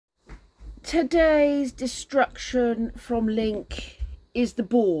Today's destruction from Link is the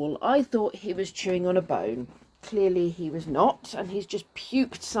ball. I thought he was chewing on a bone. Clearly he was not, and he's just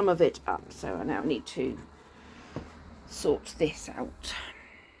puked some of it up. So I now need to sort this out.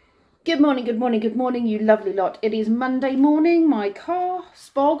 Good morning, good morning, good morning, you lovely lot. It is Monday morning. My car,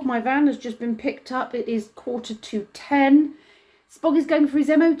 Spog, my van, has just been picked up. It is 9:45. Spog is going for his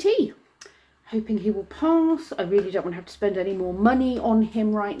MOT. Hoping he will pass. I really don't want to have to spend any more money on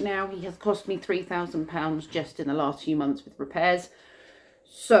him right now. He has cost me £3,000 just in the last few months with repairs.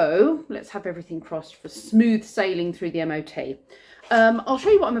 So let's have everything crossed for smooth sailing through the MOT. I'll show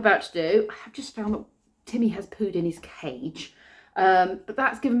you what I'm about to do. I have just found that Timmy has pooed in his cage. But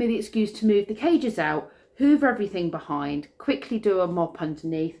that's given me the excuse to move the cages out, hoover everything behind, quickly do a mop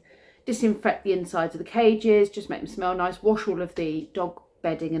underneath, disinfect the insides of the cages, just make them smell nice, wash all of the dog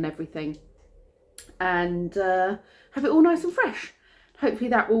bedding and everything, and have it all nice and fresh. Hopefully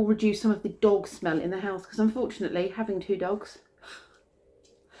that will reduce some of the dog smell in the house, because unfortunately having 2 dogs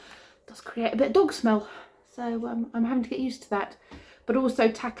does create a bit of dog smell. So I'm having to get used to that, but also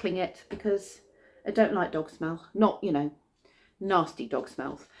tackling it because I don't like dog smell. Not, you know, nasty dog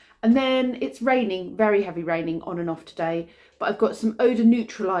smells. And then it's raining, very heavy raining on and off today, but I've got some odour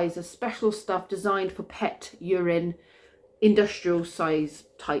neutraliser, special stuff designed for pet urine, industrial size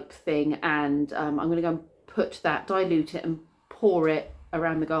type thing, and I'm going to go and put that, dilute it and pour it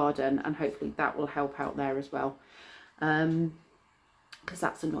around the garden, and hopefully that will help out there as well, because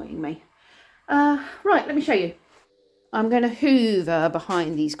that's annoying me. Right, let me show you. I'm going to hoover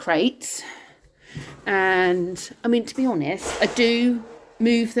behind these crates, and I mean, to be honest, I do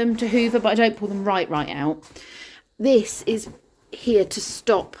move them to hoover, but I don't pull them right out. This is here to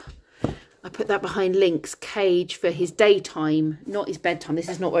stop. I put that behind Link's cage for his daytime, not his bedtime. This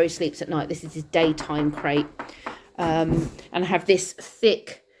is not where he sleeps at night. This is his daytime crate. And I have this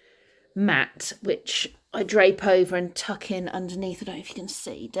thick mat, which I drape over and tuck in underneath. I don't know if you can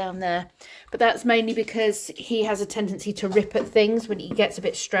see down there. But that's mainly because he has a tendency to rip at things when he gets a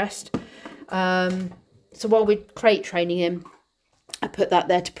bit stressed. So while we're crate training him, I put that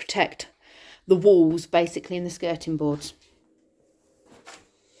there to protect the walls, basically, and the skirting boards.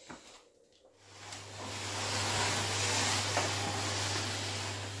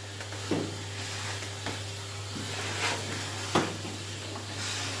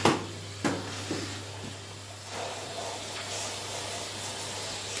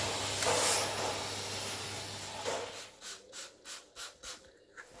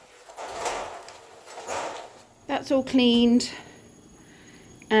 That's all cleaned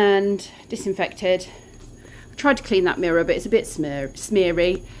and disinfected. I tried to clean that mirror, but it's a bit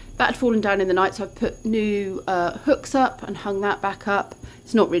smeary. That had fallen down in the night, so I've put new hooks up and hung that back up.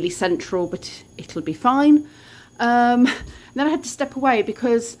 It's not really central, but it'll be fine. And then I had to step away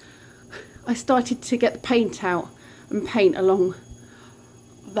because I started to get the paint out and paint along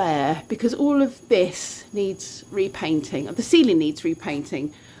there, because all of this needs repainting. The ceiling needs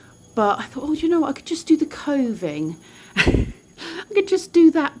repainting. But I thought, oh, you know what, I could just do the coving. I could just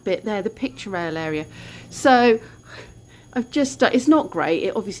do that bit there, the picture rail area. So I've just done, it's not great,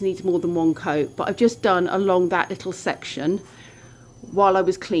 it obviously needs more than one coat, but I've just done along that little section while I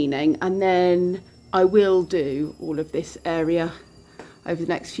was cleaning, and then I will do all of this area over the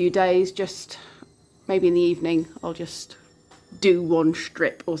next few days. Just maybe in the evening I'll just do one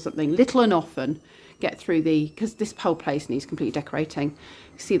strip or something, little and often, get through because this whole place needs complete decorating.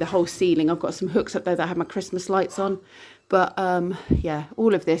 You see the whole ceiling, I've got some hooks up there that have my Christmas lights on, but yeah,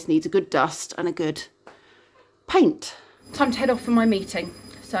 all of this needs a good dust and a good paint. Time to head off for my meeting,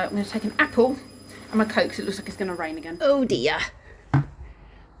 so I'm going to take an apple and my Coke, because it looks like it's going to rain again. Oh dear.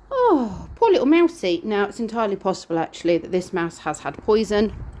 Oh, poor little mousey. Now, it's entirely possible actually that this mouse has had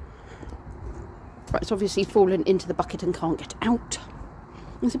poison. Right, it's obviously fallen into the bucket and can't get out.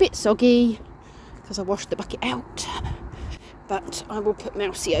 It's a bit soggy because I washed the bucket out, but I will put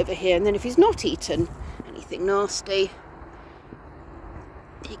Mousey over here, and then if he's not eaten anything nasty,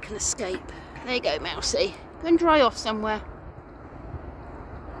 he can escape. There you go, Mousey. Go and dry off somewhere.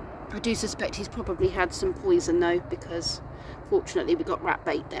 I do suspect he's probably had some poison though, because fortunately we got rat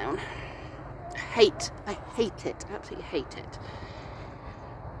bait down. I hate it, absolutely hate it.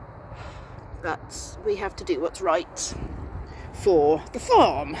 But we have to do what's right for the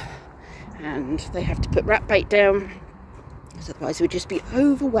farm. And they have to put rat bait down, because otherwise we'd just be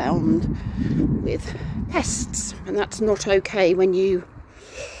overwhelmed with pests, and that's not okay when you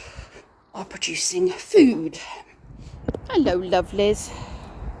are producing food. Hello, lovelies.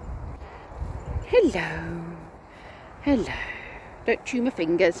 Hello. Hello. Don't chew my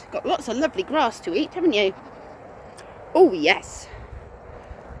fingers. Got lots of lovely grass to eat, haven't you? Oh yes.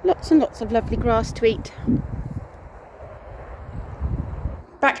 Lots and lots of lovely grass to eat.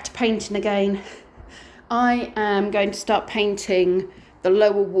 Back to painting again. I am going to start painting the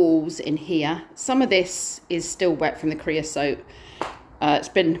lower walls in here. Some of this is still wet from the creosote. It's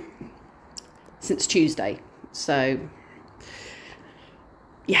been since Tuesday, so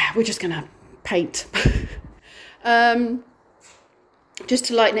yeah, we're just gonna paint. Just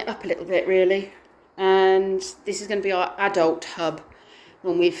to lighten it up a little bit, really. And this is going to be our adult hub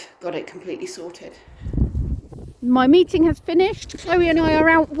when we've got it completely sorted. My meeting has finished. Chloe and I are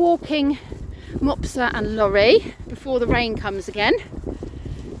out walking Mopsa and Laurie before the rain comes again.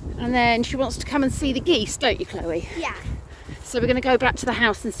 And then she wants to come and see the geese, don't you, Chloe? Yeah. So we're going to go back to the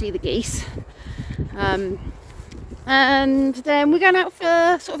house and see the geese. And then we're going out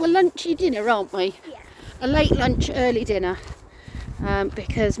for sort of a lunchy dinner, aren't we? Yeah. A late lunch, early dinner.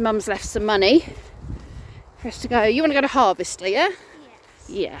 Because Mum's left some money for us to go. You want to go to Harvester, yeah? Yes.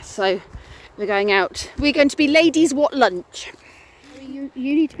 Yeah, so we're going out. We're going to be ladies what lunch. You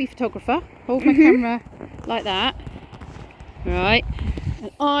need to be photographer. Hold my camera like that. Right.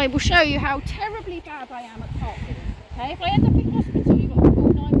 And I will show you how terribly bad I am at parking. Okay, if I end up in hospital, you've got to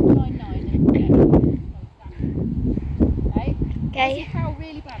call 999 and okay? Okay. This is how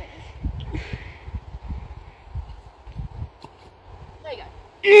really bad it is. There you go.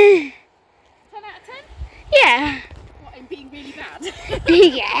 10 out of 10? Yeah. What, in being really bad?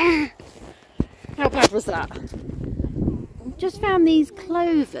 Yeah. How bad was that? Just found these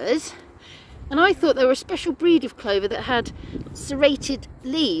clovers, and I thought they were a special breed of clover that had serrated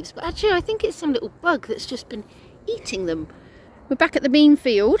leaves, but actually I think it's some little bug that's just been eating them. We're back at the bean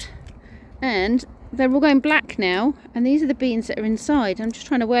field, and they're all going black now, and these are the beans that are inside. I'm just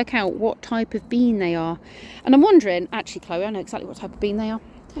trying to work out what type of bean they are, and I'm wondering, actually Chloe, I know exactly what type of bean they are.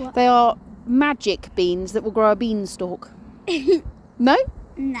 What? They are magic beans that will grow a beanstalk. No?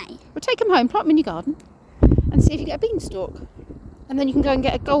 No. Well, take them home, plant them in your garden, and see if you get a beanstalk. And then you can go and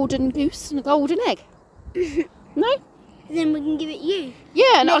get a golden goose and a golden egg. No? Then we can give it you.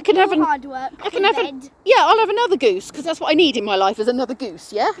 Yeah, and I can have an. hard work. I can have yeah, I'll have another goose, because that's what I need in my life, is another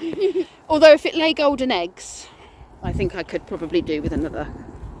goose. Yeah. Although if it lay golden eggs, I think I could probably do with another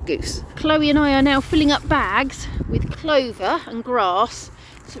goose. Chloe and I are now filling up bags with clover and grass,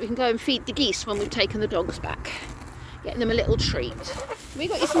 so we can go and feed the geese when we've taken the dogs back. Getting them a little treat. We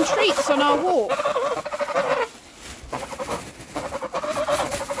got you some treats on our walk.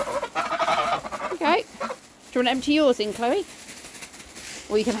 Okay. Do you want to empty yours in, Chloe?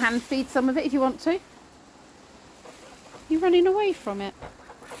 Or you can hand feed some of it if you want to. You're running away from it.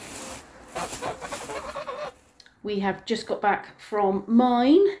 We have just got back from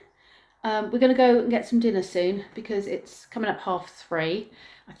mine. We're going to go and get some dinner soon because it's coming up 3:30.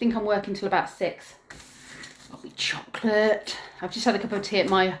 I think I'm working till about 6. Got me chocolate. I've just had a cup of tea at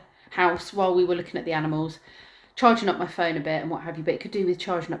my house while we were looking at the animals, charging up my phone a bit and what have you, but it could do with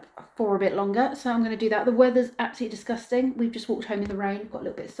charging up for a bit longer, so I'm going to do that. The weather's absolutely disgusting. We've just walked home in the rain, got a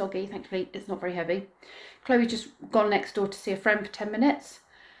little bit soggy. Thankfully it's not very heavy. Chloe's just gone next door to see a friend for 10 minutes,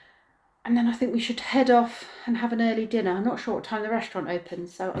 and then I think we should head off and have an early dinner. I'm not sure what time the restaurant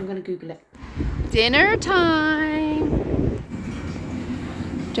opens, so I'm going to Google it. Dinner time.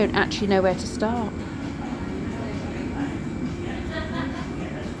 Don't actually know where to start.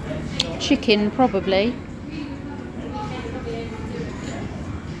 Chicken, probably.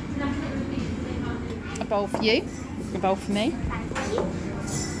 A bowl for you, a bowl for me.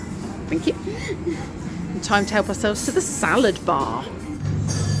 Thank you. And time to help ourselves to the salad bar.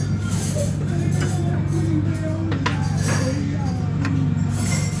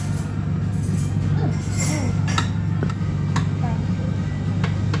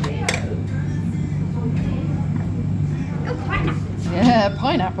 Yeah,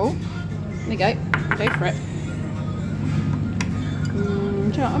 pineapple. There you go. Go for it. Do you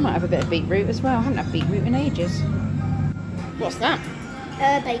know what? I might have a bit of beetroot as well. I haven't had beetroot in ages. What's that?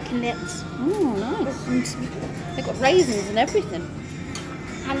 Bacon bits. Oh, nice. They've got raisins and everything.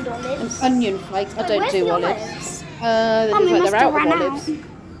 And olives. And onion flakes. I don't do olives. They Mummy look like must they're have out of run olives. out.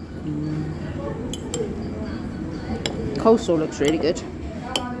 Coleslaw looks really good.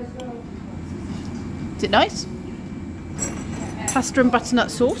 Is it nice? Pasta and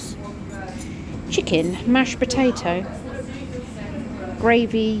butternut sauce. Chicken, mashed potato,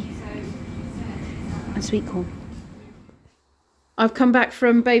 gravy and sweet corn. I've come back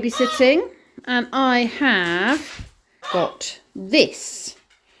from babysitting and I have got this,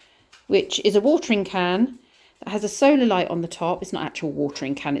 which is a watering can that has a solar light on the top. It's not actual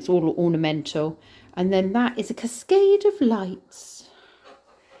watering can, it's all ornamental. And then that is a cascade of lights.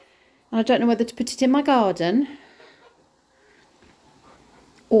 And I don't know whether to put it in my garden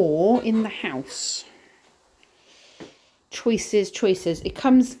or in the house. Choices. It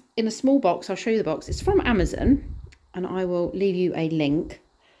comes in a small box. I'll show you the box. It's from Amazon, and I will leave you a link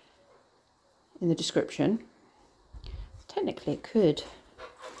in the description. Technically it could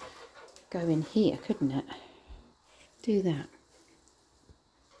go in here, couldn't it? Do that.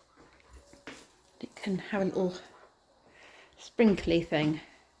 It can have a little sprinkly thing,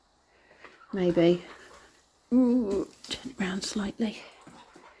 maybe. Ooh, turn it around slightly.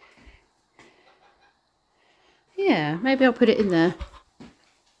 Yeah, maybe I'll put it in there.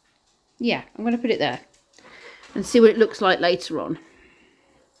 Yeah, I'm going to put it there and see what it looks like later on.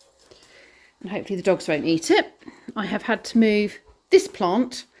 And hopefully the dogs won't eat it. I have had to move this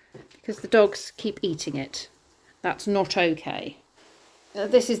plant because the dogs keep eating it. That's not okay.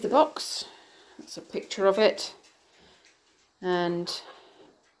 This is the box. That's a picture of it. And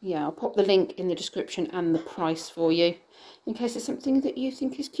yeah, I'll pop the link in the description and the price for you in case it's something that you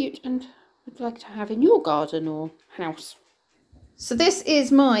think is cute and would like to have in your garden or house. So this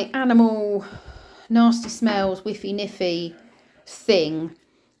is my animal nasty smells whiffy niffy thing.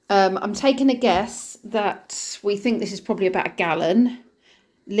 I'm taking a guess that we think this is probably about a gallon.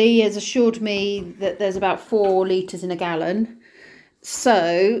 Lee has assured me that there's about 4 litres in a gallon.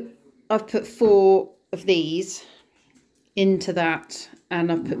 So I've put 4 of these into that, and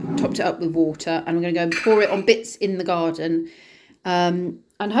I've topped it up with water, and I'm going to go and pour it on bits in the garden. And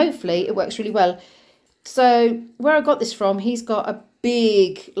hopefully it works really well. So where I got this from, he's got a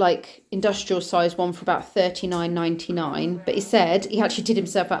big, like, industrial size one for about $39.99, but he said he actually did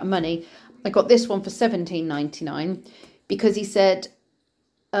himself out of money. I got this one for $17.99 because he said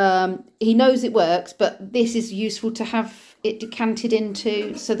he knows it works, but this is useful to have it decanted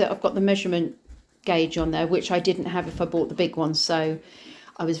into so that I've got the measurement gauge on there, which I didn't have if I bought the big one. So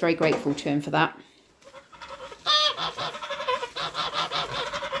I was very grateful to him for that.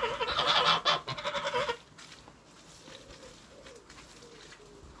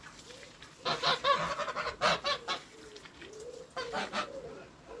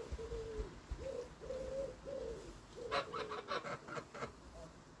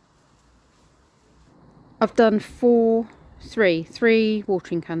 I've done three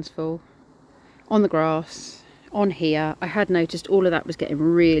watering cans full on the grass, on here. I had noticed all of that was getting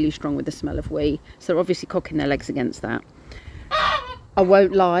really strong with the smell of wee, so they're obviously cocking their legs against that. I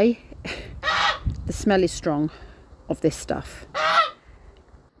won't lie, the smell is strong of this stuff,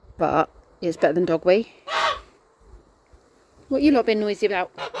 but it's better than dog wee. What you lot been noisy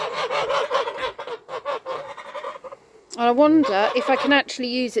about? And I wonder if I can actually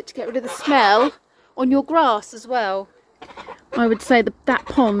use it to get rid of the smell on your grass as well. I would say that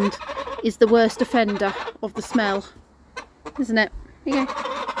pond is the worst offender of the smell, isn't it? There you go.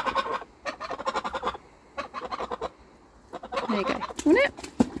 There you go. Want it?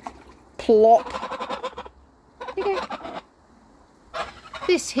 Plop. There you go.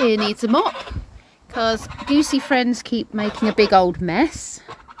 This here needs a mop because goosey friends keep making a big old mess.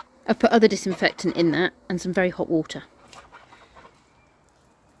 I've put other disinfectant in that and some very hot water.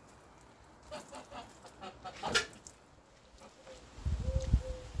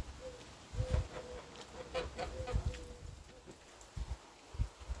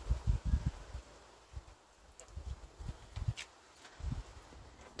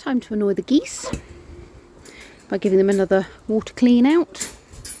 Time to annoy the geese by giving them another water clean out.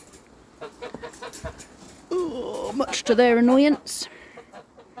 Oh, much to their annoyance.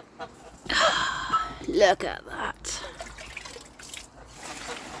 Look at that.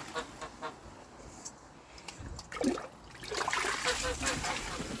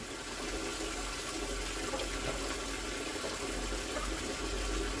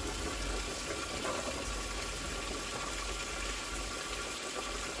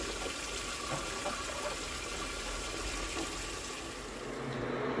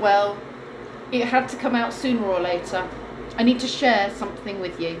 Well, it had to come out sooner or later. I need to share something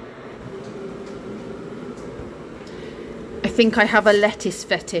with you. I think I have a lettuce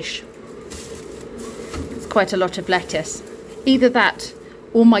fetish. It's quite a lot of lettuce. Either that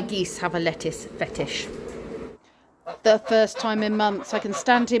or my geese have a lettuce fetish. The first time in months I can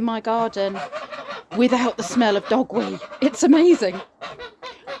stand in my garden without the smell of dog wee. It's amazing.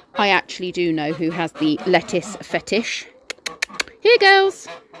 I actually do know who has the lettuce fetish. Here, girls.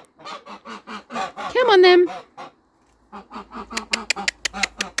 Come on then.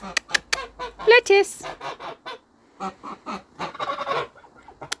 Lettuce.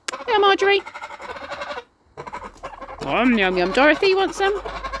 Yeah, Marjorie. Yum, yum, yum. Dorothy, you want some?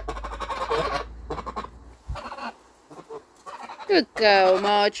 Good girl,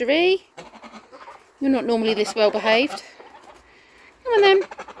 Marjorie. You're not normally this well behaved. Come on then.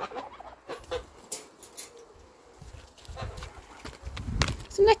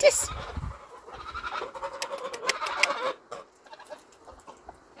 lettuce.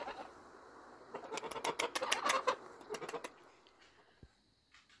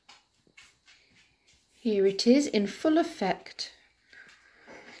 Here it is in full effect.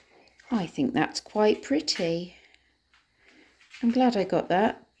 I think that's quite pretty. I'm glad I got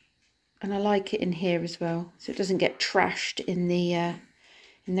that, and I like it in here as well, so it doesn't get trashed in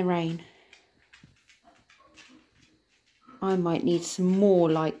the rain. I might need some more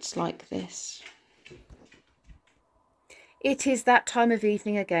lights like this. It is that time of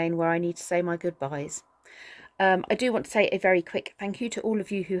evening again where I need to say my goodbyes. I do want to say a very quick thank you to all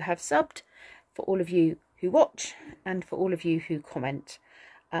of you who have subbed, for all of you who watch, and for all of you who comment.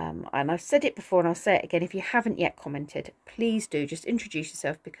 And I've said it before and I'll say it again, if you haven't yet commented, please do just introduce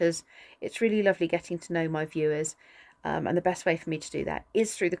yourself, because it's really lovely getting to know my viewers, and the best way for me to do that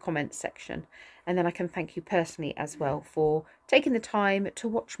is through the comments section, and then I can thank you personally as well for taking the time to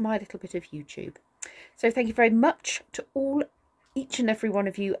watch my little bit of YouTube. So thank you very much to each and every one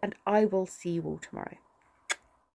of you, and I will see you all tomorrow.